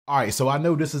All right, so I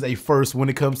know this is a first when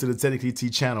it comes to the Technically T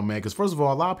channel, man, because first of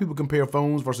all, a lot of people compare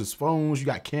phones versus phones. You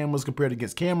got cameras compared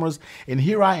against cameras. And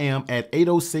here I am at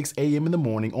 8:06 a.m. in the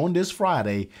morning on this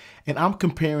Friday, and I'm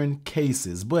comparing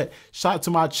cases. But shout out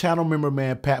to my channel member,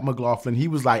 man, Pat McLaughlin. He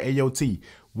was like, AOT,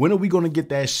 when are we going to get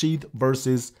that Sheath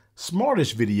versus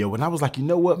Smartish video? And I was like, you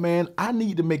know what, man, I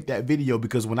need to make that video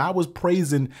because when I was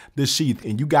praising the Sheath,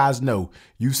 and you guys know,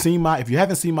 you've seen if you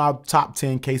haven't seen my top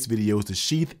 10 case videos, the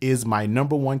Sheath is my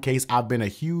 #1 case. I've been a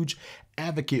huge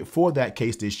advocate for that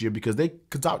case this year because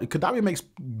Caudabe makes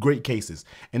great cases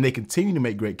and they continue to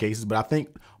make great cases, but I think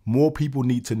more people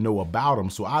need to know about them.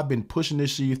 So I've been pushing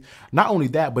this Sheath. Not only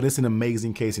that, but it's an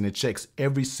amazing case and it checks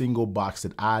every single box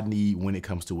that I need when it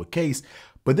comes to a case.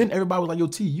 But then everybody was like, yo,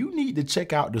 T, you need to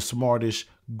check out the Smartish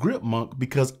Gripmunk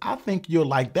because I think you'll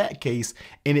like that case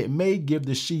and it may give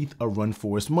the Sheath a run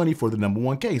for its money for the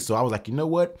 #1 case. So I was like, you know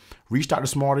what? Reached out to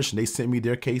Smartish and they sent me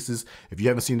their cases. If you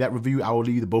haven't seen that review, I will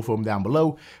leave both of them down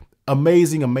below.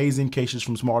 Amazing, amazing cases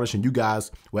from Smartish, and you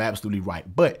guys were absolutely right.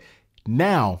 But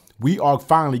now we are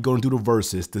finally going to do the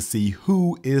verses to see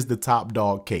who is the top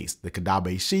dog case, the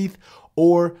Caudabe Sheath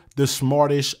or the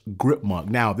Smartish Gripmunk.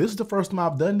 Now, this is the first time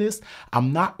I've done this.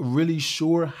 I'm not really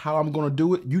sure how I'm going to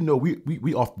do it. You know,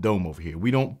 we off the dome over here. We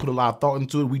don't put a lot of thought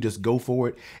into it. We just go for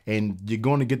it, and you're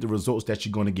going to get the results that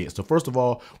you're going to get. So first of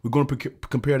all, we're going to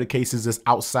compare the cases that's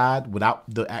outside without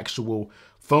the actual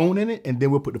phone in it, and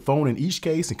then we'll put the phone in each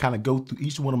case and kind of go through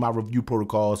each one of my review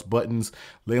protocols: buttons,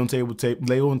 lay on table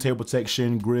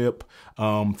protection, grip,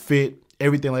 fit,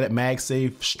 everything like that,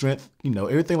 MagSafe, strength, you know,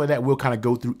 everything like that. We'll kind of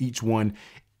go through each one,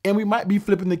 and we might be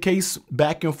flipping the case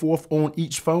back and forth on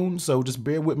each phone. So just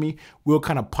bear with me. We'll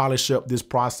kind of polish up this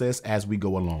process as we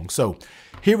go along. So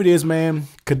here it is, man,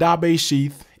 Caudabe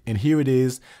Sheath. And here it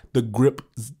is, the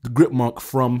Gripmunk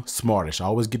from Smartish. I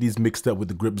always get these mixed up with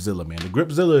the Gripzilla, man. The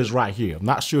Gripzilla is right here. I'm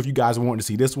not sure if you guys want to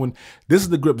see this one. This is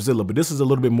the Gripzilla, but this is a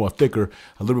little bit more thicker,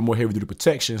 a little bit more heavy duty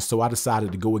protection. So I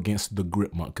decided to go against the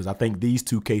Gripmunk because I think these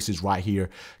two cases right here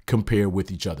compare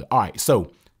with each other. All right,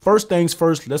 so first things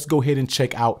first, let's go ahead and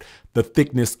check out the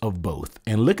thickness of both.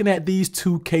 And looking at these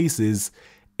two cases,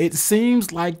 it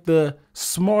seems like the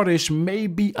Smartish may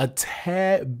be a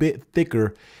tad bit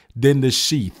thicker than the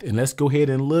Sheath. And let's go ahead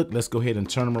and look. Let's go ahead and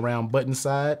turn them around button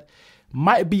side.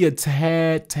 Might be a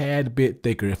tad bit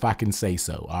thicker, if I can say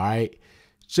so. All right.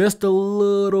 Just a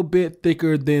little bit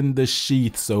thicker than the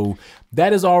Sheath. So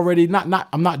that is already I'm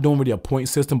not doing really a point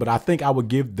system, but I think I would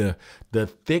give the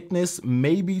thickness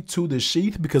maybe to the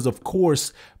Sheath because of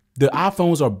course the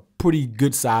iPhones are pretty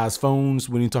good sized phones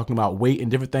when you're talking about weight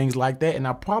and different things like that. And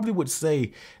I probably would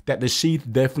say that the Sheath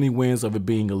definitely wins of it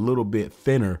being a little bit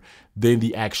thinner than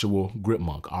the actual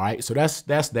Gripmunk. All right, so that's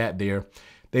that there.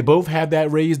 They both have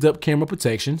that raised up camera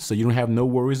protection, so you don't have no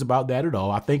worries about that at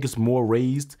all. I think it's more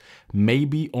raised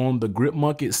maybe on the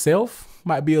Gripmunk itself.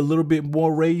 Might be a little bit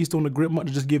more raised on the Gripmunk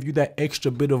to just give you that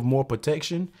extra bit of more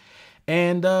protection.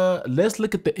 And let's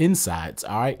look at the insides.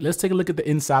 All right, let's take a look at the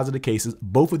insides of the cases.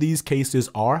 Both of these cases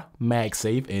are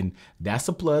MagSafe, and that's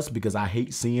a plus because I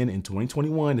hate seeing in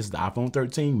 2021, this is the iPhone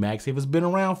 13, MagSafe has been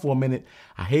around for a minute.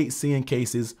 I hate seeing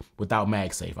cases without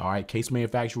MagSafe. All right, case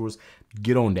manufacturers,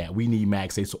 get on that. We need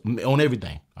MagSafe on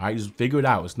everything. All right, just figure it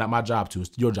out. It's not my job to,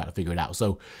 it's your job to figure it out.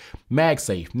 So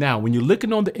MagSafe. Now, when you're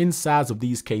looking on the insides of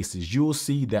these cases, you'll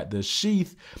see that the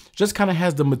Sheath just kind of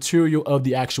has the material of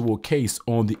the actual case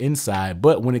on the inside.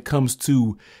 But when it comes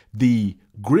to the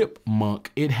Gripmunk,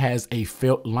 it has a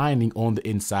felt lining on the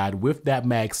inside with that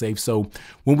MagSafe. So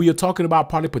when we are talking about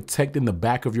probably protecting the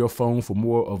back of your phone for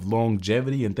more of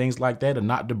longevity and things like that and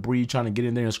not debris trying to get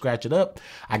in there and scratch it up,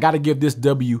 I got to give this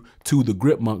W to the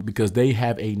Gripmunk because they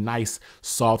have a nice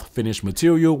soft finish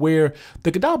material where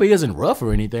the Caudabe isn't rough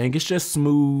or anything. It's just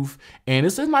smooth and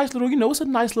it's a nice little, you know, it's a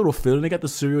nice little feeling. They got the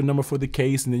serial number for the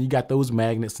case and then you got those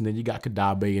magnets and then you got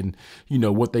Caudabe and you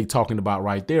know what they talking about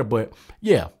right there. But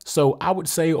yeah, so I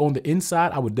would say on the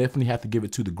inside, I would definitely have to give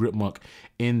it to the Gripmunk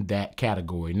in that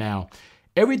category. Now,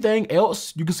 everything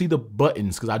else, you can see the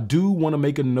buttons because I do want to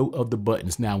make a note of the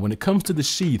buttons. Now, when it comes to the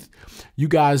Sheath, you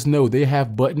guys know they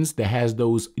have buttons that has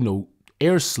those, you know,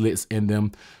 air slits in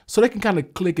them so they can kind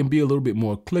of click and be a little bit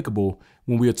more clickable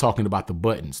when we are talking about the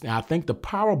buttons. Now, I think the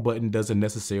power button doesn't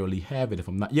necessarily have it if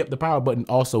I'm not. Yep, the power button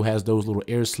also has those little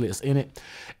air slits in it.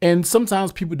 And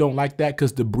sometimes people don't like that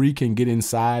because debris can get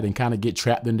inside and kind of get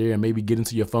trapped in there and maybe get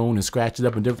into your phone and scratch it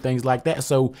up and different things like that.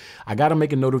 So I got to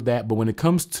make a note of that. But when it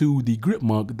comes to the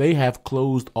Gripmunk, they have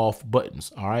closed off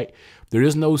buttons. All right. There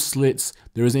is no slits.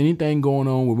 There is anything going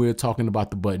on when we're talking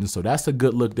about the buttons. So that's a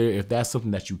good look there if that's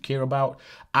something that you care about.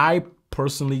 I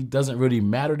personally doesn't really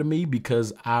matter to me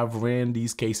because I've ran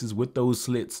these cases with those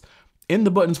slits in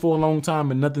the buttons for a long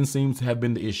time and nothing seems to have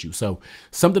been the issue. So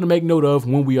something to make note of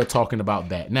when we are talking about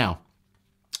that. Now,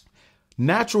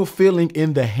 natural feeling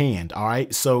in the hand. All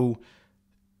right. So,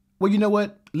 well, you know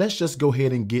what? Let's just go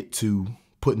ahead and get to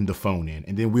putting the phone in,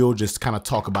 and then we'll just kind of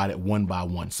talk about it one by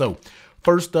one. So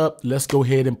first up, let's go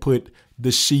ahead and put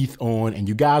the sheath on. And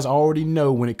you guys already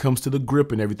know when it comes to the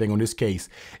grip and everything on this case,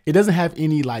 it doesn't have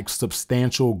any like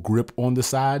substantial grip on the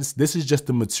sides. This is just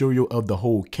the material of the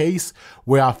whole case,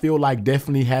 where I feel like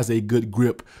definitely has a good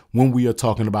grip when we are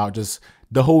talking about just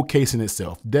the whole case in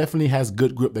itself. Definitely has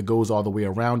good grip that goes all the way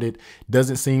around it.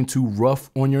 Doesn't seem too rough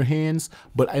on your hands,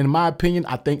 but in my opinion,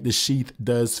 I think the sheath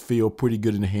does feel pretty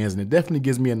good in the hands, and it definitely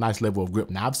gives me a nice level of grip.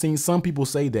 Now, I've seen some people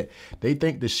say that they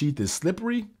think the sheath is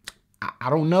slippery. I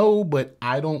don't know, but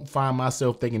I don't find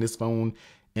myself thinking this phone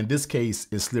in this case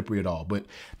is slippery at all, but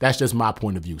that's just my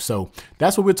point of view. So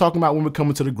that's what we're talking about when we're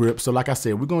coming to the grip. So like I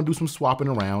said, we're gonna do some swapping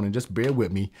around, and just bear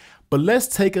with me, but let's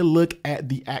take a look at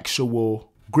the actual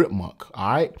Gripmunk.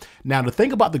 All right. Now, the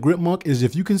thing about the Gripmunk is,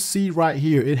 if you can see right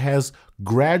here, it has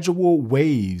gradual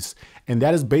waves, and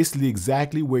that is basically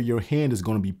exactly where your hand is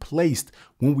going to be placed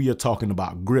when we are talking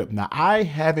about grip. Now, I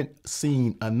haven't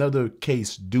seen another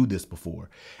case do this before,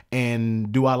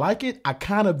 and do I like it? I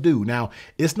kind of do. Now,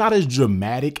 it's not as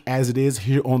dramatic as it is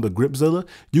here on the Gripzilla.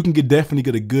 You can definitely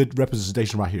get a good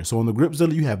representation right here. So on the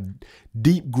Gripzilla, you have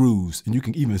deep grooves, and you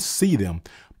can even see them.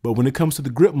 But when it comes to the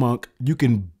Gripmunk, you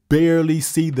can barely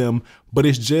see them, but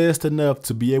it's just enough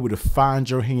to be able to find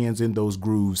your hands in those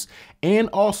grooves. And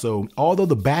also, although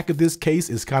the back of this case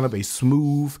is kind of a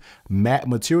smooth matte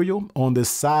material, on the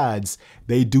sides,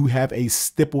 they do have a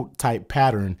stippled type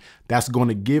pattern that's going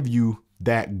to give you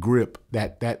that grip,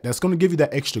 that's going to give you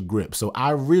that extra grip. So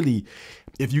I really,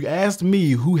 if you asked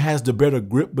me who has the better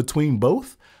grip between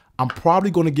both, I'm probably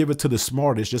going to give it to the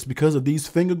Smartish, just because of these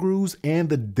finger grooves and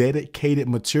the dedicated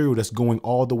material that's going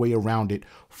all the way around it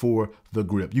for the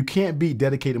grip. You can't beat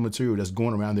dedicated material that's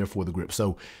going around there for the grip.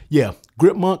 So yeah,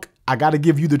 Gripmunk, I got to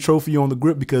give you the trophy on the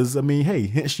grip, because I mean, hey,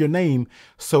 hence your name.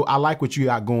 So I like what you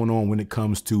got going on when it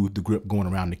comes to the grip going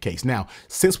around the case. Now,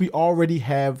 since we already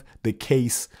have the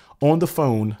case on the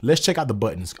phone, let's check out the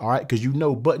buttons. All right, because you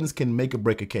know buttons can make or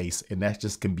break a case, and that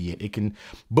just can be it.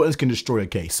 Buttons can destroy a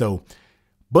case. So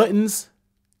buttons,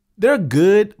 they're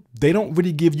good. They don't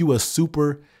really give you a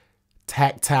super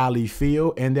tactile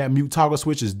feel, and that mute toggle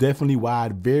switch is definitely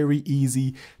wide, very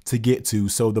easy to get to.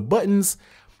 So the buttons,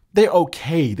 they're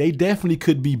okay. They definitely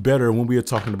could be better when we are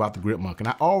talking about the Gripmunk, and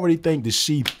I already think the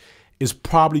sheath is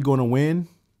probably going to win.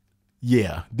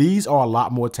 Yeah, these are a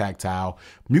lot more tactile.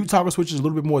 Mute toggle switch is a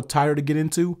little bit more tighter to get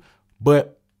into,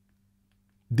 but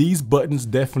these buttons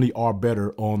definitely are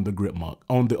better on the Gripmunk,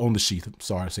 on the sheath. I'm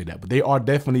sorry to say that, but they are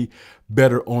definitely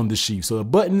better on the sheath. So the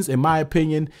buttons, in my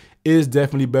opinion, is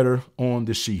definitely better on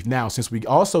the sheath. Now, since we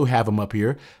also have them up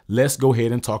here, let's go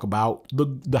ahead and talk about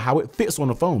the how it fits on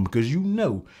the phone, because you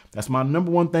know that's my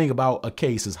number one thing about a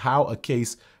case, is how a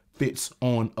case fits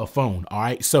on a phone. All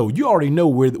right, so you already know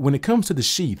when it comes to the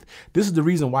sheath, this is the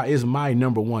reason why it's my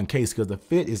number one case, because the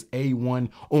fit is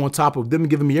A1 on top of them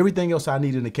giving me everything else I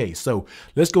need in the case. So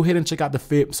let's go ahead and check out the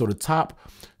fit. So the top,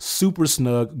 super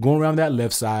snug, going around that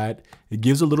left side. It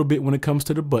gives a little bit when it comes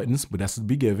to the buttons, but that's to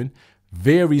be given.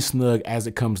 Very snug as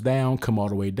it comes down, come all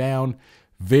the way down.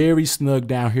 Very snug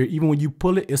down here. Even when you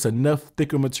pull it, it's enough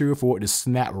thicker material for it to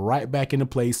snap right back into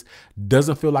place.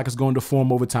 Doesn't feel like it's going to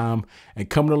form over time. And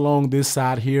coming along this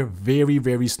side here, very,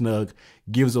 very snug.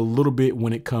 Gives a little bit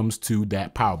when it comes to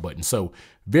that power button. So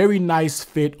very nice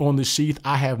fit on the sheath.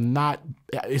 I have not,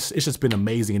 it's just been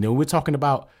amazing. And then we're talking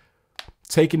about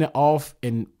taking it off,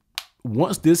 and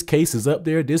once this case is up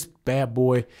there, this bad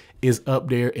boy is up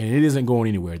there and it isn't going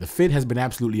anywhere. The fit has been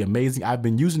absolutely amazing. I've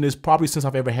been using this probably since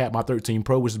I've ever had my 13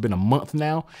 Pro, which has been a month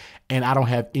now, and I don't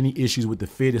have any issues with the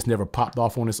fit. It's never popped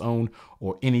off on its own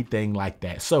or anything like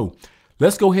that. So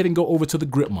let's go ahead and go over to the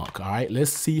Gripmunk. All right,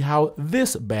 let's see how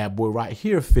this bad boy right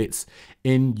here fits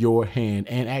in your hand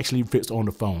and actually fits on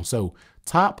the phone. So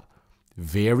top,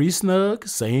 very snug,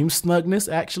 same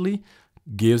snugness actually.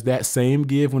 Gives that same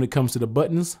give when it comes to the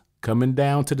buttons. Coming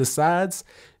down to the sides,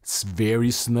 it's very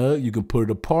snug. You can put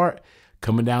it apart.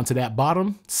 Coming down to that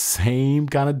bottom, same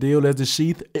kind of deal as the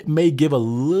sheath. It may give a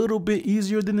little bit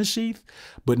easier than the sheath,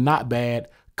 but not bad.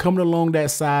 Coming along that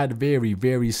side, very,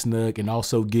 very snug, and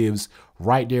also gives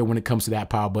right there when it comes to that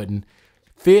power button.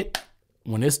 Fit,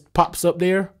 when this pops up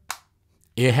there,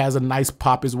 it has a nice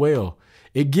pop as well.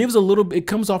 It gives a little bit, it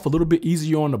comes off a little bit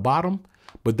easier on the bottom,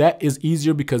 but that is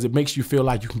easier because it makes you feel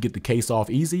like you can get the case off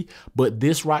easy. But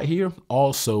this right here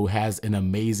also has an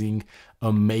amazing,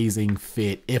 amazing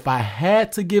fit. If I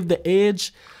had to give the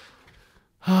edge,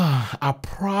 I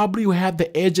probably would have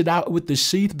to edge it out with the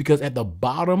sheath because at the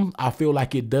bottom, I feel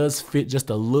like it does fit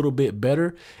just a little bit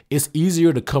better. It's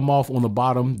easier to come off on the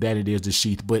bottom than it is the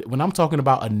sheath. But when I'm talking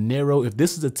about a narrow, if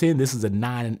this is a 10, this is a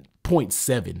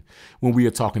 9.7 when we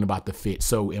are talking about the fit.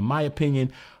 So in my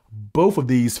opinion, both of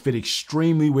these fit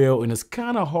extremely well, and it's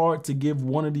kind of hard to give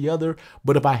one or the other,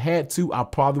 but if I had to, I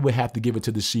probably would have to give it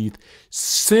to the sheath.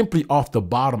 Simply off the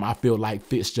bottom, I feel like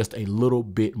fits just a little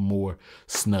bit more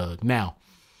snug. Now,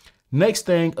 next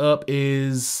thing up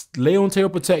is lay on tail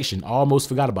protection. I almost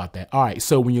forgot about that. All right,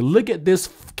 so when you look at this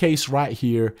case right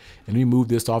here, and we move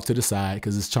this off to the side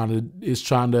because it's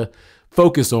trying to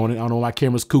focus on it. I don't know, my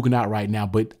camera's kooking out right now,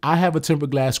 but I have a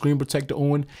tempered glass screen protector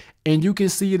on, and you can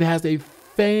see it has a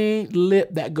faint lip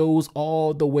that goes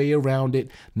all the way around it.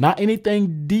 Not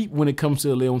anything deep when it comes to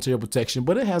the lay on tail protection,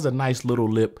 but it has a nice little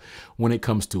lip when it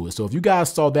comes to it. So if you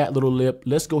guys saw that little lip,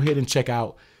 let's go ahead and check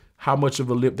out how much of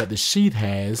a lip that the sheath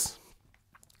has.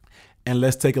 And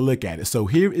let's take a look at it. So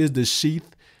here is the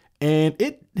sheath, and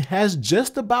it has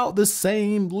just about the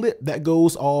same lip that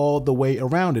goes all the way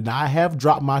around it. Now, I have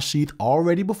dropped my sheath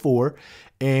already before,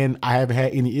 and I haven't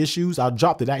had any issues. I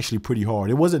dropped it actually pretty hard.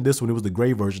 It wasn't this one, it was the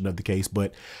gray version of the case,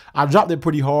 but I dropped it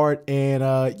pretty hard, and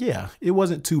yeah, it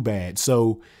wasn't too bad.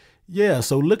 So yeah,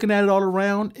 so looking at it all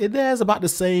around, it has about the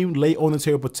same lay on the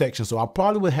tail protection. So I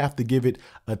probably would have to give it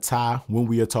a tie when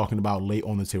we are talking about lay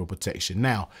on the tail protection.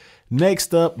 Now,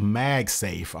 next up,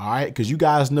 MagSafe, all right? Because you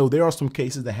guys know there are some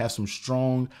cases that have some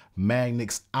strong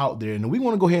magnets out there, and we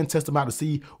want to go ahead and test them out to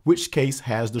see which case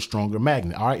has the stronger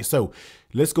magnet, all right? So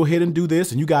let's go ahead and do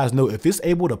this, and you guys know if it's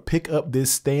able to pick up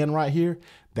this stand right here,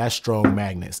 that's strong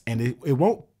magnets, and it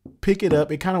won't pick it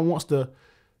up. It kind of wants to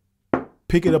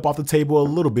pick it up off the table a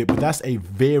little bit, but that's a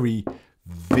very,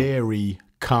 very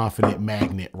confident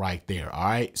magnet right there, all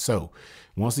right? So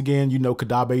once again, you know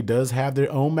Caudabe does have their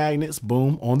own magnets,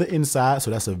 boom, on the inside,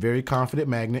 so that's a very confident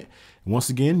magnet. Once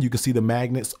again, you can see the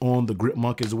magnets on the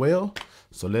Gripmunk as well.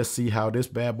 So let's see how this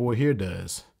bad boy here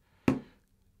does.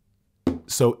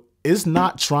 So it's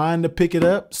not trying to pick it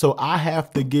up, so I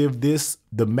have to give this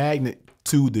the magnet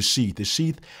to the sheath. The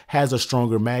sheath has a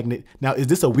stronger magnet. Now, is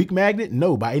this a weak magnet?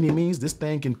 No, by any means. This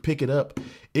thing can pick it up.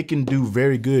 It can do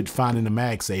very good finding the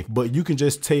MagSafe, but you can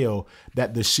just tell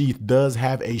that the sheath does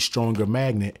have a stronger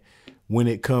magnet when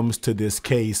it comes to this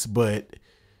case. But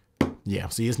yeah,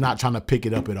 see, it's not trying to pick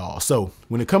it up at all. So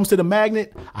when it comes to the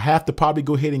magnet, I have to probably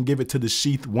go ahead and give it to the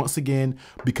sheath once again,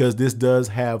 because this does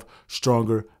have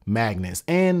stronger magnets.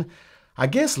 And I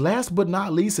guess last but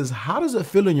not least is, how does it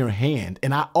feel in your hand?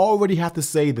 And I already have to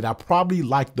say that I probably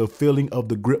like the feeling of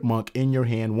the Gripmunk in your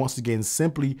hand, once again,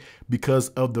 simply because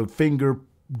of the finger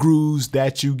grooves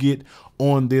that you get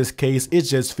on this case. It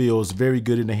just feels very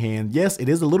good in the hand. Yes, it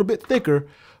is a little bit thicker,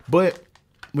 but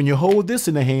when you hold this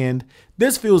in the hand,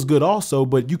 this feels good also,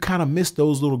 but you kind of miss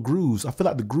those little grooves. I feel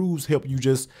like the grooves help you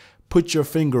just put your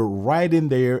finger right in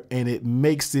there, and it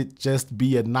makes it just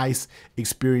be a nice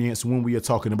experience when we are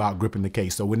talking about gripping the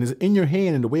case. So when it's in your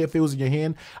hand and the way it feels in your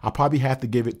hand, I probably have to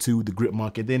give it to the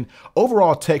Gripmunk. And then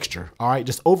overall texture, all right,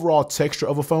 just overall texture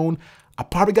of a phone, I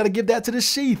probably got to give that to the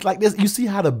sheath. Like this, you see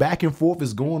how the back and forth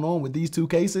is going on with these two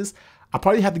cases? I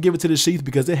probably have to give it to the sheath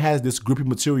because it has this grippy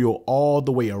material all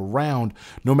the way around.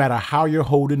 No matter how you're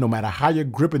holding, no matter how you're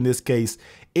gripping this case,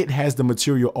 it has the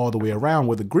material all the way around,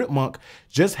 where the Gripmunk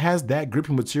just has that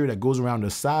gripping material that goes around the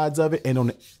sides of it. And on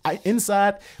the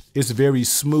inside, it's very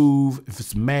smooth. If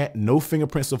it's matte, no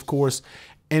fingerprints, of course,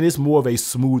 and it's more of a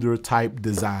smoother type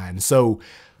design. So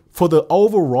for the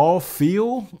overall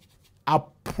feel, I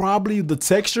probably, the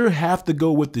texture, have to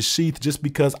go with the sheath just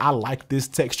because I like this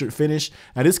textured finish.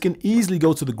 Now this can easily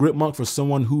go to the Gripmunk for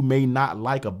someone who may not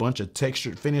like a bunch of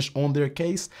textured finish on their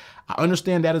case. I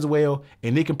understand that as well,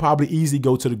 and it can probably easily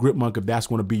go to the Gripmunk if that's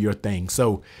going to be your thing.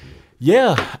 So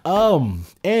yeah,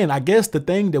 and I guess the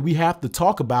thing that we have to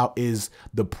talk about is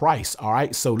the price, all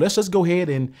right? So let's just go ahead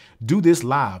and do this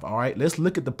live, all right? Let's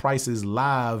look at the prices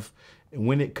live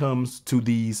when it comes to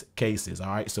these cases,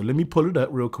 all right? So let me pull it up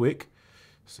real quick.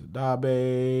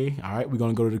 Caudabe. All right, we're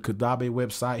going to go to the Caudabe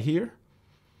website here.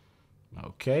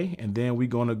 Okay, and then we're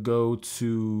going to go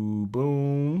to,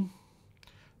 boom,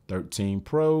 13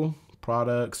 Pro,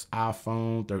 products,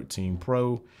 iPhone 13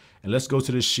 Pro. And let's go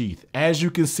to the sheath. As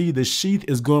you can see, the sheath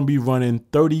is going to be running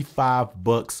 35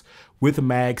 bucks with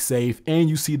MagSafe, and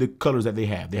you see the colors that they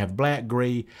have. They have black,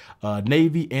 gray,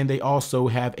 navy, and they also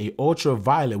have a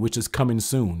ultraviolet, which is coming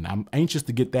soon. I'm anxious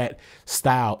to get that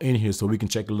style in here so we can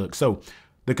check a look. So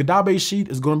the Caudabe sheath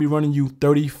is going to be running you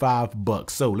 35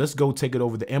 bucks. So let's go take it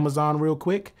over to Amazon real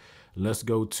quick. Let's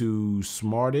go to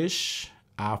Smartish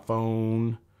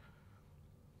iPhone.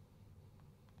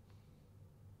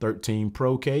 13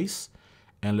 Pro case.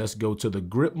 And let's go to the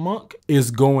Gripmunk.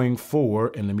 Is going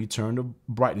for, and let me turn the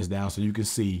brightness down so you can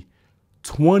see,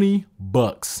 $20,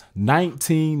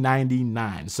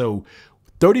 $19.99. So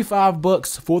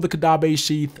 $35 for the Caudabe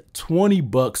Sheath,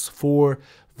 $20 for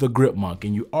the Gripmunk.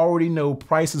 And you already know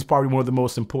price is probably one of the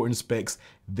most important specs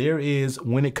there is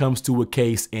when it comes to a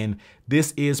case, and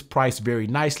this is priced very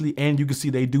nicely. And you can see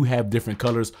they do have different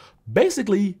colors,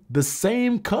 basically the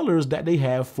same colors that they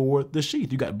have for the Sheath.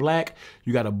 You got black,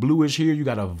 you got a bluish here, you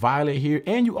got a violet here,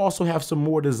 and you also have some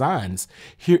more designs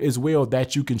here as well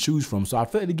that you can choose from. So I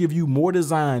feel like to give you more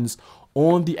designs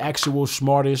on the actual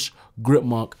Smartish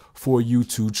Gripmunk for you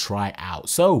to try out.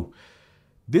 So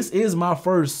this is my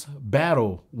first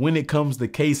battle when it comes to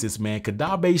cases, man.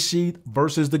 Caudabe Sheath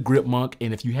versus the Gripmunk.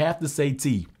 And if you have to say,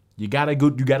 T, you gotta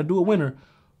do a winner.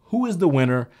 Who is the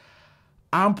winner?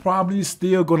 I'm probably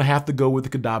still gonna have to go with the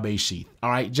Caudabe Sheath. All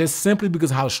right, just simply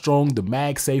because how strong the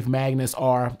MagSafe magnets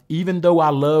are. Even though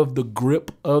I love the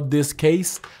grip of this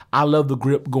case, I love the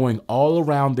grip going all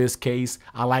around this case.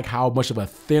 I like how much of a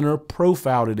thinner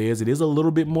profile it is. It is a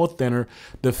little bit more thinner.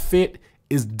 The fit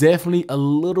is definitely a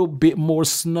little bit more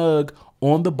snug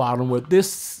on the bottom, where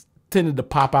this tended to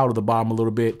pop out of the bottom a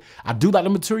little bit. I do like the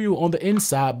material on the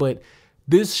inside, but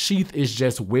this sheath is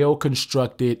just well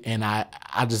constructed, and I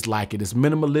just like it. It's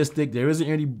minimalistic. There isn't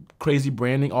any crazy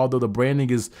branding, although the branding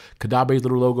is Caudabe's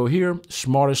little logo here,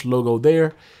 Smartish logo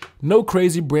there. No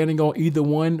crazy branding on either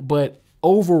one, but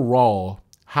overall,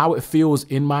 how it feels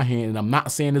in my hand, and I'm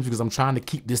not saying this because I'm trying to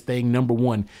keep this thing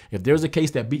 #1. If there's a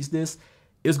case that beats this,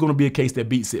 it's going to be a case that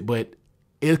beats it, but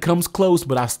it comes close.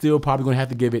 But I still probably going to have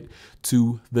to give it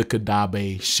to the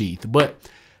Caudabe Sheath. But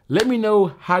let me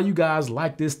know how you guys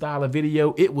like this style of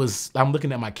video. I'm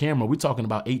looking at my camera, we're talking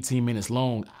about 18 minutes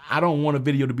long. I don't want a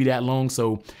video to be that long,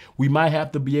 so we might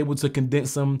have to be able to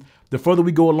condense them. The further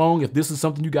we go along, if this is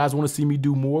something you guys want to see me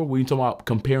do more, when you're talking about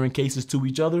comparing cases to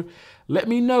each other, let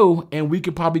me know and we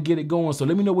could probably get it going. So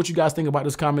let me know what you guys think about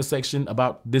this comment section,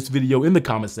 about this video in the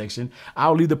comment section.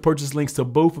 I'll leave the purchase links to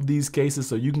both of these cases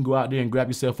so you can go out there and grab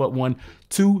yourself up one.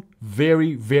 Two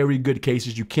very, very good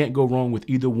cases. You can't go wrong with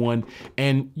either one.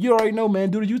 And you already know,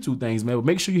 man, do the YouTube things, man. But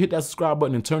make sure you hit that subscribe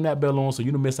button and turn that bell on so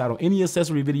you don't miss out on any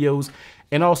accessory videos,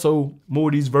 and also more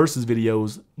of these versus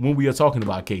videos when we are talking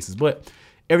about cases. But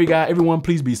everyone,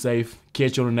 please be safe.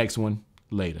 Catch you on the next one.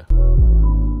 Later.